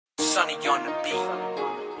Sunny on the beat.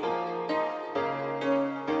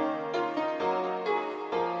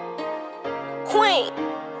 Queen.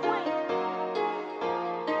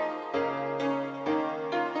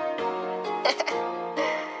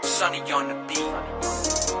 Sunny on the beat.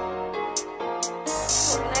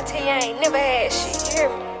 When I tell you I ain't never had shit, you hear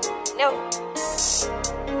me? Never.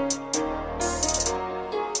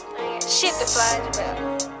 I ain't got shit to fly about.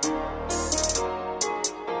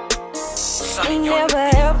 Sunny You on the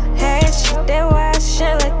never ever had shit, that's why I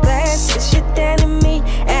shine like glasses. Shit down in me,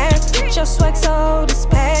 average. Your swag so old, it's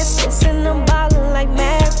past tense. And I'm ballin' like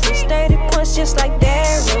Mavericks. 30 points just like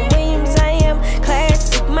Darren Williams, I am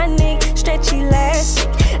classic. My nigga, stretch elastic.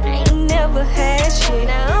 I ain't never had shit.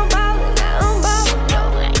 Now I'm ballin', now I'm ballin'. No,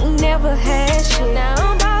 I ain't never had shit. Now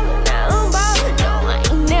I'm ballin', now I'm ballin'. No, I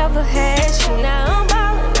ain't never had shit. Now I'm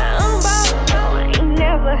ballin', now I'm ballin'. No, I ain't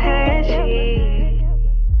never had shit.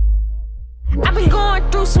 I've been going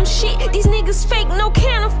through some shit. These niggas fake, no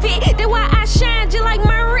counterfeit. That's why I shine just like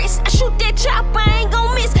my wrist. I shoot that chopper, I ain't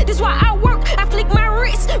gon' miss. That's why I work, I flick my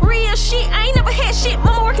wrist. Real shit, I ain't never had shit.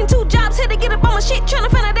 Mama working 2 jobs, had to get up on my shit.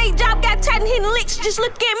 Tryna find a day job, got tight and hitting licks. Just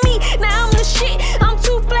look at me, now I'm the shit. I'm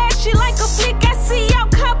too flashy like a flick. I see y'all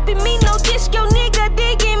copy me, no dish. Yo nigga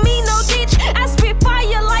digging me, no ditch. I spit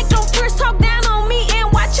fire like I'm first. Talk down on me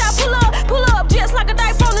and watch out. Pull up just like a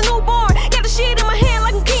diaper on a newborn. Got the shit in my hand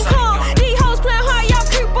like a King Kong. These hoes playing hard, y'all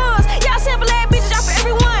creep buns. Y'all sample that bitches out for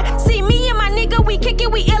everyone. See me and my nigga, we kick it,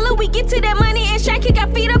 we illa. We get to that money and shake it.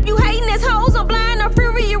 Got feet up, you hating as hoes. I'm blind or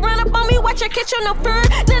fury. You run up on me, watch I catch on no fur.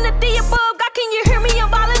 None of the above, God, can you hear me? I'm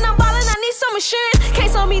ballin', I need some insurance.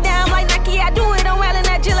 Can't slow me down like Nike, I do it. I'm wildin'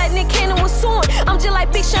 out just like Nick Cannon was suing. I'm just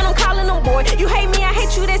like Big Sean, I'm calling them boy. You hate me, I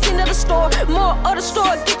hate you, that's into the store. More of the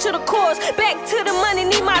store, get to the cause. Back to the money,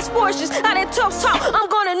 need my sports. Just all that tough talk, I'm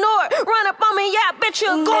gonna ignore it. Run up on me, yeah, I bet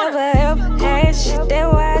you're gonna. Never ever had shit,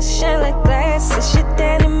 that's why I shine like glasses. Shit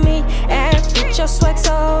down in me, average. Your swag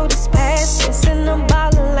so old, it's past tense. And I'm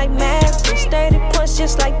ballin' like Mavericks. 30 points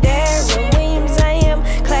just like Darren Williams, I am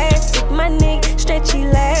classic. My nigga, stretch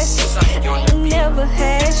elastic. I ain't never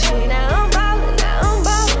had shit. Now I'm ballin', now I'm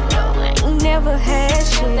ballin'. No, I ain't never had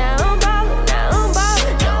shit. Now I'm ballin', now I'm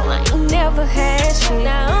ballin'. No, I ain't never had shit.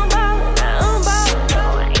 Now I'm ballin', now I'm ballin'. No,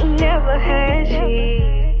 I ain't never had shit.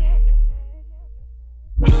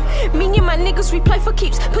 Me and my niggas, we play for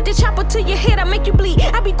keeps. Put the chopper to your head, I make you bleed.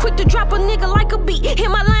 I be quick to drop a nigga like a beat. Hit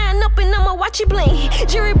my line up and I'ma watch it blink.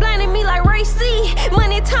 Jury blinding me like Ray C.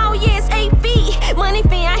 Money tall, yeah, it's 8 feet. Money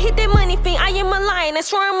fiend, I hit that money fiend. I am a lion, I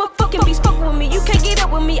swear I'm a fucking beast. Fuck with me, you can't get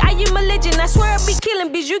up with me. I am a legend, I swear I be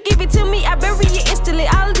killing bitch. You give it to me, I bury it instantly.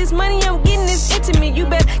 All of this money I'm getting is intimate. You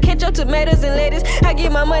better catch your tomatoes and lettuce. I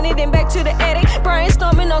get my money, then back to the attic.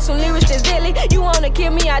 Brainstorming on some lyrics that's deadly. You wanna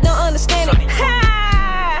kill me, I don't understand it. Ha!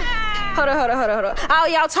 Hold up. All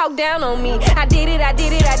y'all talk down on me. I did it.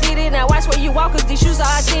 Now watch where you walk, cause these shoes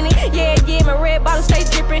are authentic. Yeah, my red bottom stay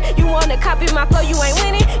drippin'. You wanna copy my flow, you ain't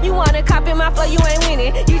winning. You wanna copy my flow, you ain't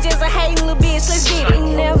winning. You just a hating little bitch, let's get it.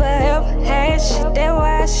 Never ever had shit, that's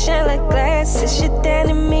why I shine like glasses. Shit down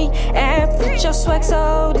in me, average. Your swag so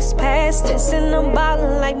old, it's past tense. And I'm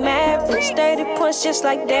ballin' like Mavericks. 30 points just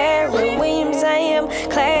like Darren Williams, I am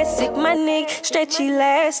classic. My nigga, stretch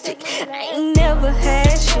elastic. I ain't never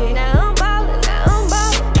had shit. Now